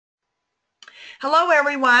Hello,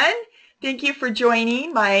 everyone. Thank you for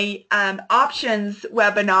joining my options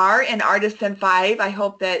webinar in Artisan 5. I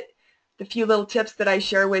hope that the few little tips that I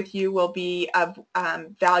share with you will be of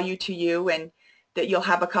value to you and that you'll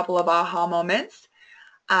have a couple of aha moments.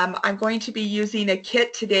 I'm going to be using a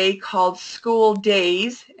kit today called School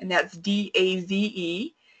Daze, and that's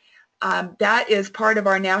D-A-Z-E. That is part of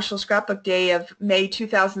our National Scrapbook Day of May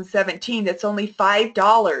 2017. That's only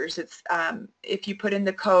 $5. It's if you put in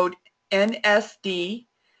the code NSD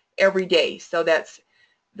every day. So that's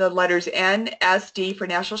the letters NSD for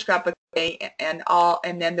National Scrapbook Day and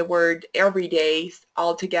then the word every day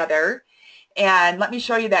all together. And let me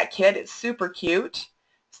show you that kit. It's super cute.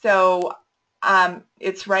 So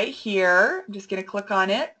it's right here. I'm just going to click on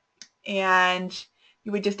it, and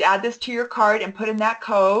you would just add this to your cart and put in that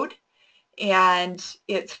code. And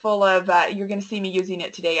it's full of, you're going to see me using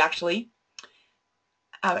it today actually.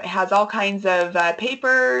 It has all kinds of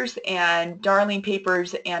papers and darling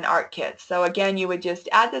papers and art kits. So again, you would just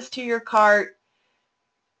add this to your cart,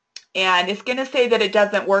 and it's going to say that it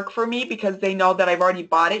doesn't work for me because they know that I've already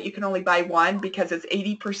bought it. You can only buy one because it's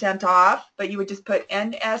 80% off, but you would just put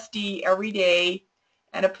NSD every day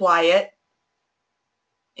and apply it.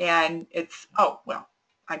 And it's, oh, well,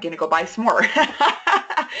 I'm going to go buy some more.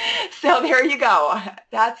 So there you go.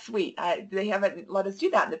 That's sweet. They haven't let us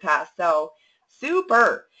do that in the past, so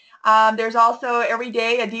super. There's also every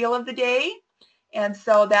day a deal of the day, and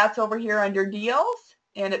so that's over here under deals,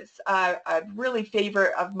 and it's a really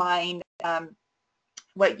favorite of mine,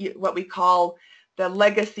 what we call the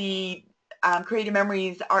legacy creative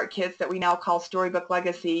memories art kits that we now call Storybook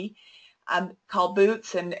Legacy, called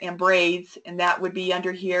Boots and Braids, and that would be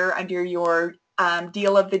under here under your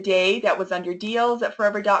deal of the day. That was under deals at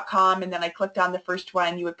forever.com, and then I clicked on the first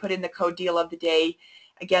one. You would put in the code deal of the day.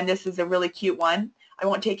 Again, this is a really cute one. I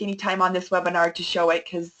won't take any time on this webinar to show it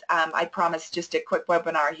because I promised just a quick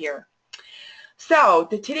webinar here. So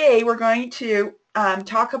today we're going to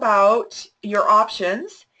talk about your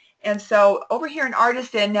options. And so over here in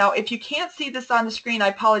Artisan, now if you can't see this on the screen, I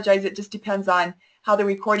apologize, it just depends on how the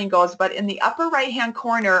recording goes, but in the upper right hand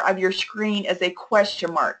corner of your screen is a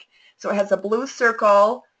question mark. So it has a blue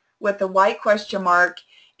circle with a white question mark,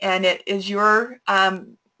 and it is your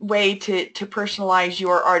way to personalize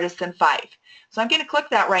your Artisan 5. So I'm going to click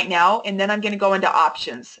that right now, and then I'm going to go into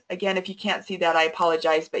options. Again, if you can't see that, I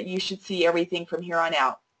apologize, but you should see everything from here on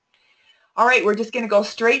out. All right, we're just going to go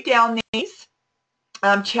straight down these.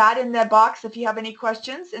 Chat in the box if you have any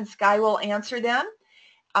questions, and Sky will answer them.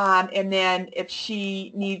 And then if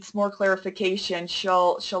she needs more clarification,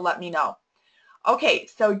 she'll let me know. Okay,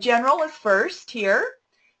 so general is first here,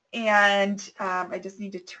 and I just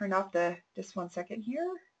need to turn off this 1 second here.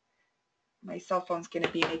 My cell phone's going to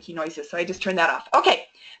be making noises, so I just turned that off. Okay,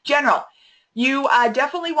 general. You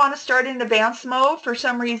definitely want to start in advanced mode. For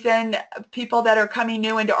some reason, people that are coming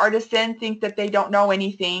new into Artisan think that they don't know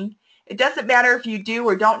anything. It doesn't matter if you do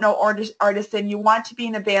or don't know Artisan. You want to be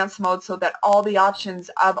in advanced mode so that all the options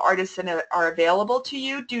of Artisan are available to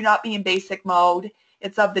you. Do not be in basic mode.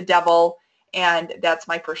 It's of the devil, and that's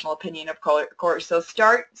my personal opinion, of course. So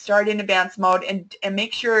start in advanced mode, and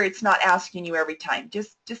make sure it's not asking you every time.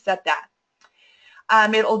 Just set that.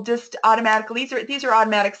 It'll just automatically, these are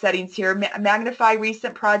automatic settings here. Magnify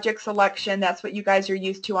recent project selection. That's what you guys are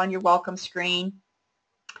used to on your welcome screen.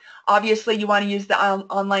 Obviously, you want to use the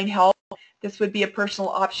online help. This would be a personal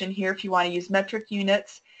option here if you want to use metric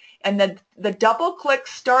units. And then the double click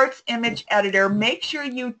starts image editor. Make sure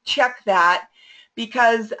you check that,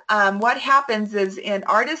 because what happens is in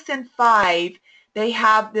Artisan 5, they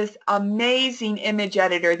have this amazing image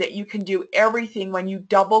editor that you can do everything when you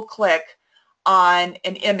double click on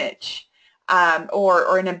an image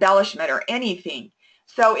or an embellishment or anything.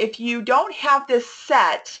 So if you don't have this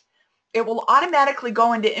set, it will automatically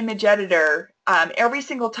go into image editor every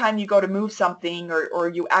single time you go to move something, or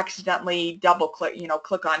you accidentally double click,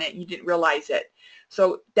 click on it and you didn't realize it.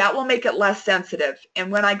 So that will make it less sensitive.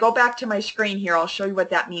 And when I go back to my screen here, I'll show you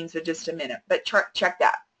what that means in just a minute. But check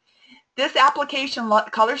that. This application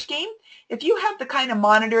color scheme, if you have the kind of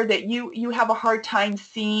monitor that you have a hard time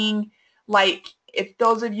seeing, like if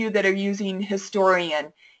those of you that are using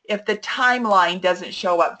Historian, if the timeline doesn't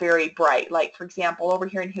show up very bright, like for example over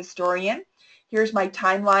here in Historian, here's my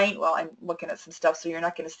timeline. Well, I'm looking at some stuff, so you're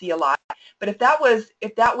not going to see a lot. But if that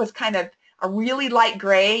was kind of a really light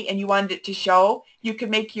gray and you wanted it to show, you could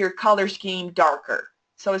make your color scheme darker.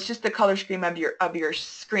 So it's just the color scheme of your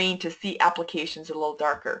screen to see applications a little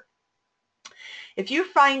darker. If you're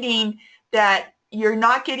finding that you're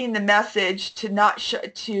not getting the message to not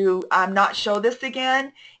show this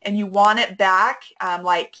again, and you want it back,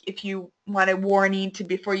 like if you want a warning to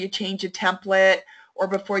before you change a template or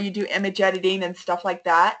before you do image editing and stuff like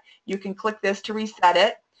that, you can click this to reset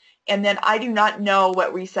it. And then I do not know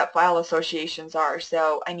what reset file associations are,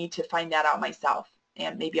 so I need to find that out myself,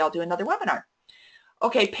 and maybe I'll do another webinar.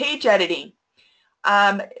 Okay, page editing.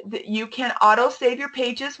 You can auto-save your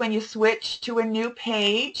pages when you switch to a new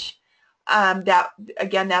page.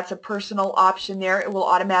 Again, that's a personal option there. It will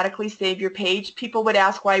automatically save your page. People would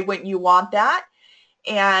ask, why wouldn't you want that?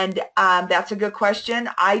 And that's a good question.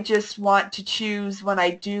 I just want to choose when I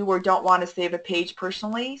do or don't want to save a page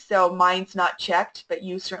personally, so mine's not checked, but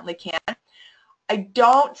you certainly can. I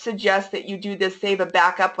don't suggest that you do this save a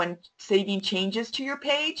backup when saving changes to your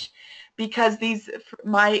page, because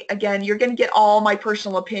again, you're going to get all my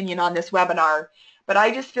personal opinion on this webinar, but I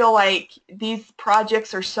just feel like these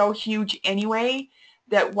projects are so huge anyway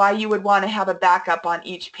that why you would want to have a backup on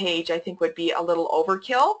each page I think would be a little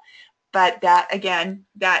overkill. But that, again,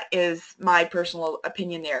 that is my personal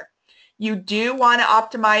opinion there. You do want to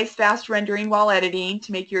optimize fast rendering while editing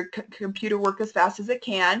to make your computer work as fast as it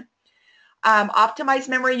can. Optimize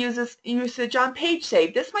memory usage on page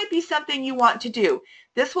save. This might be something you want to do.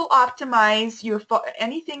 This will optimize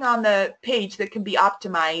anything on the page that can be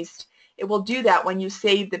optimized. It will do that when you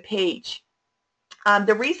save the page.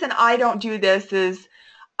 The reason I don't do this is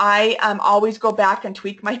I always go back and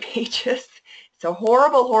tweak my pages. It's a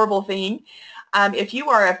horrible, horrible thing. If you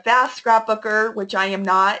are a fast scrapbooker, which I am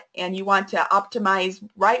not, and you want to optimize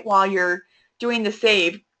right while you're doing the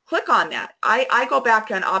save, click on that. I go back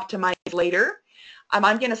and optimize later.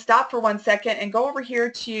 I'm going to stop for 1 second and go over here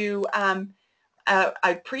to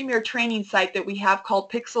a premier training site that we have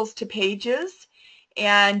called Pixels to Pages.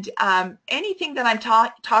 And anything that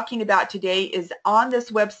I'm talking about today is on this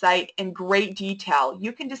website in great detail.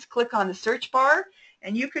 You can just click on the search bar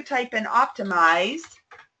and you could type in optimize,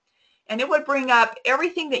 and it would bring up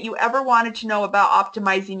everything that you ever wanted to know about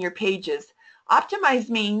optimizing your pages. Optimize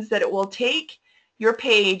means that it will take your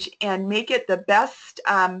page and make it the best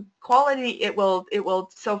quality it will.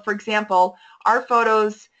 So for example, our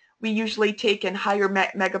photos we usually take in higher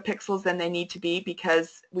megapixels than they need to be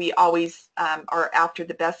because we always are after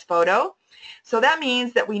the best photo. So that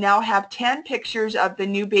means that we now have 10 pictures of the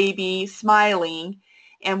new baby smiling,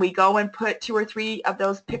 and we go and put 2 or 3 of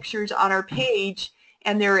those pictures on our page,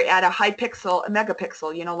 and they're at a high pixel, a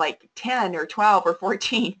megapixel, you know, like 10 or 12 or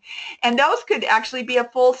 14. And those could actually be a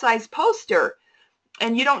full-size poster.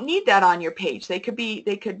 And you don't need that on your page. They could be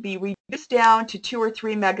reduced down to 2 or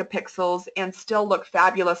 3 megapixels and still look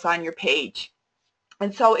fabulous on your page.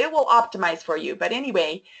 And so it will optimize for you. But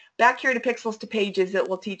anyway, back here to Pixels to Pages, it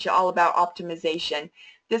will teach you all about optimization.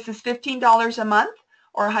 This is $15 a month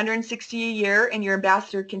or $160 a year, and your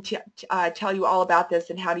ambassador can tell you all about this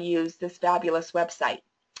and how to use this fabulous website.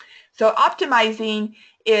 So optimizing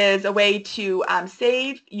is a way to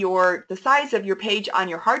save the size of your page on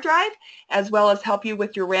your hard drive, as well as help you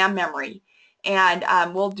with your RAM memory. And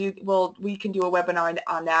we can do a webinar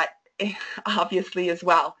on that obviously as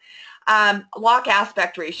well. Lock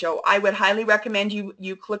aspect ratio. I would highly recommend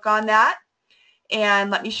you click on that,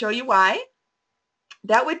 and let me show you why.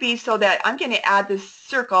 That would be so that I'm going to add this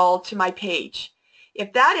circle to my page.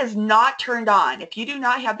 If that is not turned on, if you do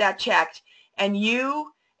not have that checked, and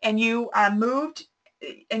you moved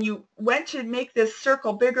and you went to make this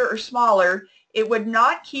circle bigger or smaller, it would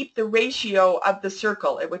not keep the ratio of the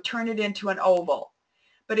circle. It would turn it into an oval.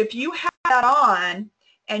 But if you have that on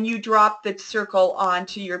and you drop the circle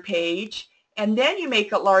onto your page and then you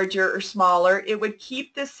make it larger or smaller, it would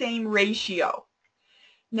keep the same ratio.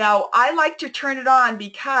 Now, I like to turn it on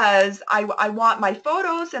because I want my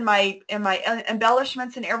photos and my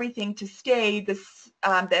embellishments and everything to stay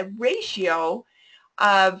the ratio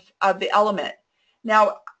of the element.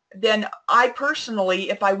 Now, then I personally,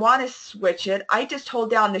 if I want to switch it, I just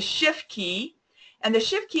hold down the Shift key, and the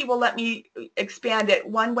Shift key will let me expand it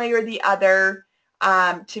one way or the other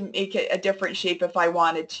to make it a different shape if I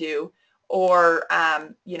wanted to, or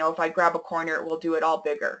you know, if I grab a corner, it will do it all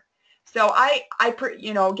bigger. So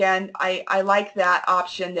again, I like that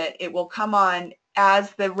option, that it will come on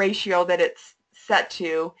as the ratio that it's set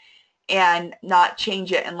to and not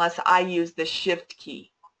change it unless I use the Shift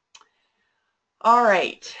key. All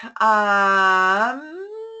right, that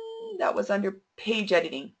was under page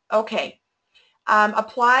editing. Okay,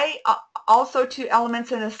 apply also to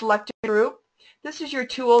elements in a selected group. This is your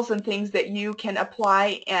tools and things that you can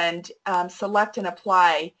apply and select and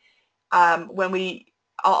apply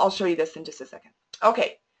I'll show you this in just a second.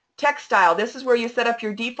 Okay, text style. This is where you set up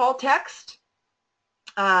your default text.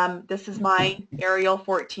 This is mine, Arial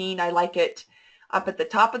 14. I like it up at the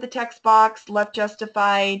top of the text box, left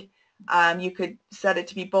justified. You could set it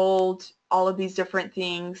to be bold, all of these different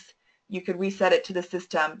things. You could reset it to the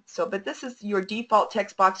system. So, but this is your default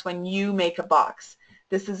text box when you make a box.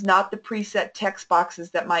 This is not the preset text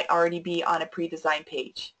boxes that might already be on a pre-designed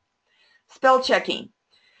page. Spell checking.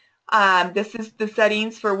 This is the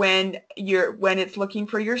settings for when it's looking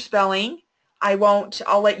for your spelling.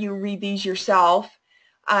 I'll let you read these yourself.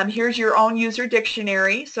 Here's your own user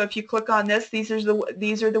dictionary. So if you click on this, these are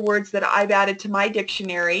the words that I've added to my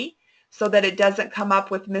dictionary so that it doesn't come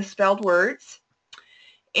up with misspelled words.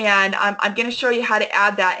 And I'm going to show you how to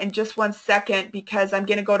add that in just one second because I'm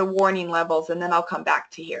going to go to warning levels and then I'll come back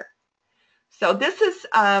to here. So this is,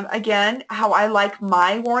 again, how I like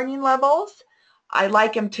my warning levels. I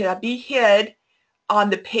like them to be hid on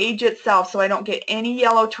the page itself so I don't get any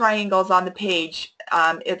yellow triangles on the page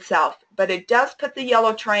itself. But it does put the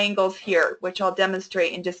yellow triangles here, which I'll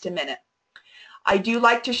demonstrate in just a minute. I do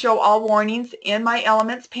like to show all warnings in my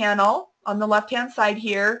Elements panel on the left-hand side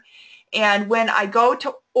here. And when I go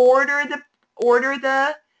to order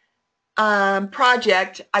the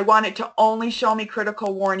project, I want it to only show me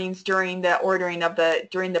critical warnings during the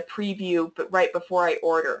preview, but right before I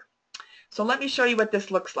order. So let me show you what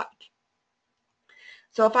this looks like.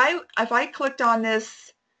 So if I clicked on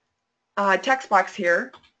this text box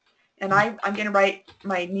here, and I'm going to write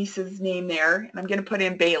my niece's name there, and I'm going to put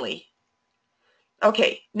in Bailey.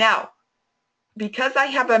 Okay, now because I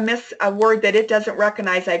have a word that it doesn't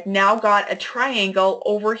recognize, I've now got a triangle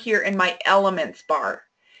over here in my Elements bar.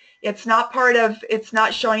 It's not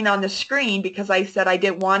showing on the screen because I said I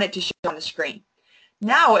didn't want it to show on the screen.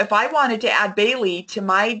 Now, if I wanted to add Bailey to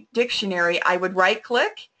my dictionary, I would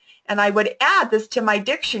right-click and I would add this to my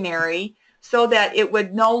dictionary so that it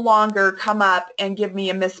would no longer come up and give me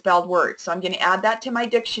a misspelled word. So I'm going to add that to my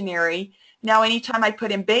dictionary. Now, anytime I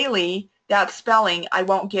put in Bailey, that spelling, I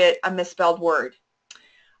won't get a misspelled word.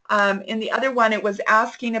 In the other one, it was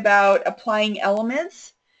asking about applying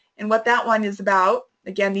elements, and what that one is about.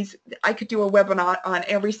 Again, I could do a webinar on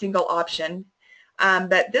every single option.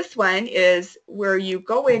 But this one is where you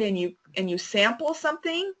go in and you sample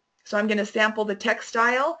something. So I'm going to sample the text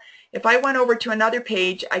style. If I went over to another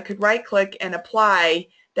page, I could right-click and apply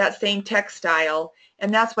that same text style,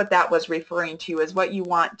 and that's what that was referring to, is what you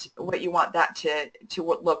want that to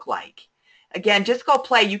look like. Again, just go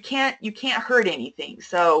play. You can't hurt anything.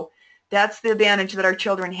 So that's the advantage that our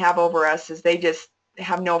children have over us, is they just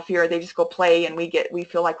have no fear. They just go play, and we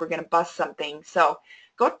feel like we're going to bust something. So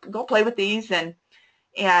go play with these, and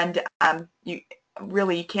you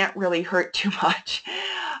can't really hurt too much.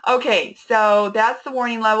 Okay, so that's the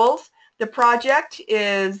warning levels. The project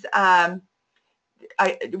is,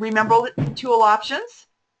 remember the tool options.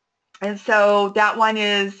 And so that one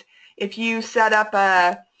is, if you set up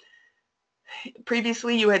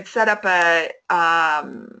previously you had set up a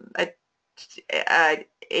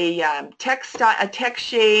text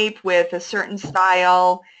shape with a certain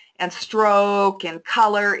style and stroke and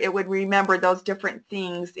color, it would remember those different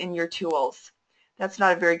things in your tools. That's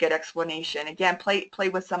not a very good explanation. Again, play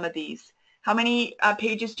with some of these. How many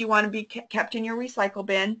pages do you want to be kept in your recycle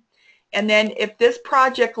bin? And then if this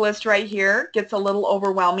project list right here gets a little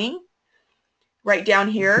overwhelming, right down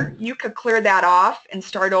here, you could clear that off and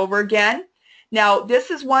start over again. Now,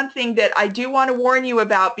 this is one thing that I do want to warn you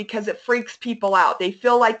about because it freaks people out. They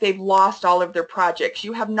feel like they've lost all of their projects.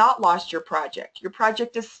 You have not lost your project. Your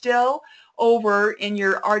project is still over in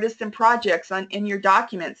your Artisan projects in your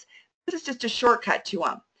documents. This is just a shortcut to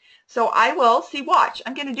them. So I will, watch,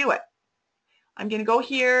 I'm going to do it. I'm going to go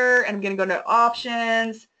here and I'm going to go to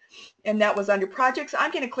options, and that was under projects.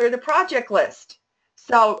 I'm going to clear the project list.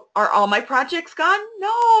 So are all my projects gone?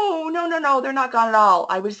 No, they're not gone at all.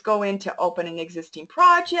 I would just go in to open an existing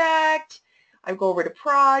project. I go over to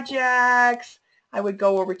projects. I would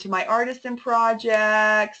go over to my Artisan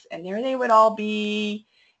projects, and there they would all be,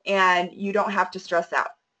 and you don't have to stress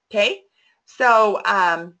out. Okay? So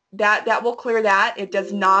that will clear that. It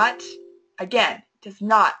does not, again, does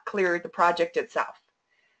not clear the project itself.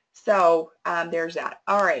 So there's that.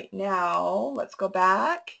 All right, now let's go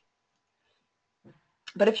back.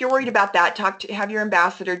 But if you're worried about that, have your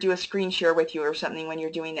ambassador do a screen share with you or something when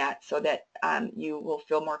you're doing that, so that you will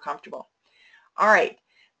feel more comfortable. All right,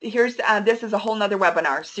 here's this is a whole nother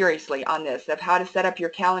webinar, seriously, on this, of how to set up your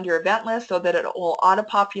calendar event list so that it will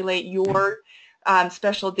auto-populate your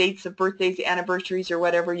special dates of birthdays, anniversaries, or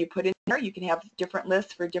whatever you put in there. You can have different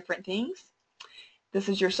lists for different things. This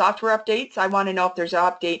is your software updates. I want to know if there's an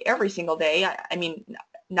update every single day. I mean,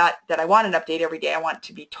 not that I want an update every day. I want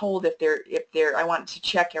to be told if I want to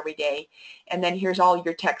check every day. And then here's all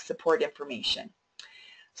your tech support information.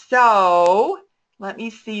 So let me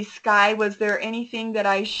see, Sky, was there anything that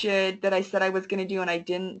I said I was going to do and I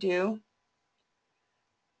didn't do?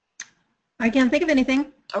 I can't think of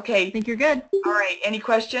anything. Okay. I think you're good. All right. Any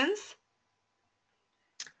questions?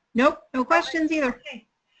 Nope, no questions either. Okay.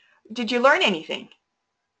 Did you learn anything?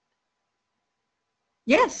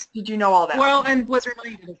 Yes. Did you know all that? Well, and was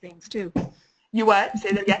reminded of things too. You what?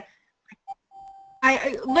 Say that again.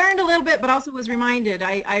 I learned a little bit, but also was reminded.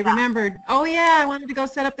 I remembered, oh yeah, I wanted to go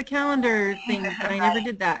set up the calendar thing, but I never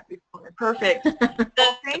did that before. Perfect.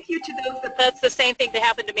 Well, thank you to those that... That's the same thing that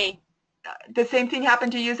happened to me. The same thing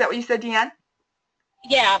happened to you? Is that what you said, Deanne?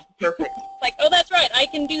 Yeah. Perfect. Like, oh, that's right, I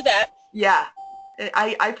can do that. Yeah,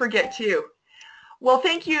 I forget too. Well,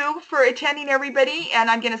 thank you for attending, everybody, and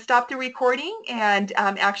I'm going to stop the recording, and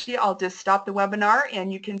actually I'll just stop the webinar,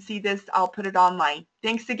 and you can see this. I'll put it online.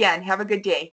 Thanks again. Have a good day.